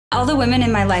All the women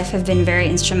in my life have been very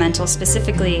instrumental,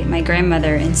 specifically my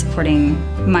grandmother, in supporting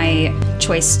my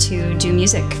choice to do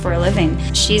music for a living.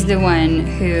 She's the one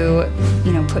who,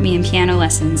 put me in piano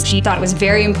lessons. She thought it was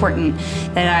very important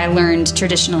that I learned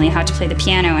traditionally how to play the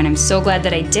piano, and I'm so glad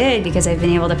that I did because I've been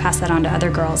able to pass that on to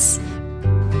other girls.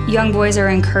 Young boys are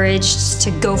encouraged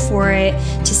to go for it,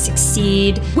 to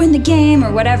succeed, win the game,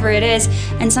 or whatever it is.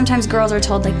 And sometimes girls are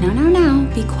told, like,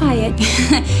 no, be quiet.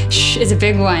 Shh is a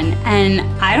big one. And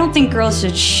I don't think girls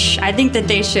should shh. I think that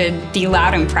they should be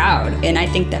loud and proud. And I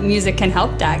think that music can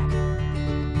help that.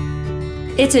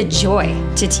 It's a joy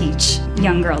to teach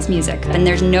young girls music. And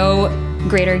there's no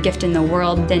greater gift in the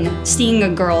world than seeing a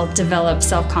girl develop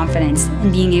self-confidence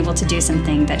and being able to do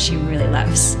something that she really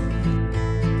loves.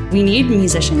 We need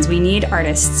musicians, we need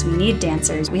artists, we need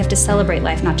dancers. We have to celebrate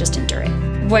life, not just endure it.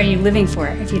 What are you living for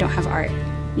if you don't have art,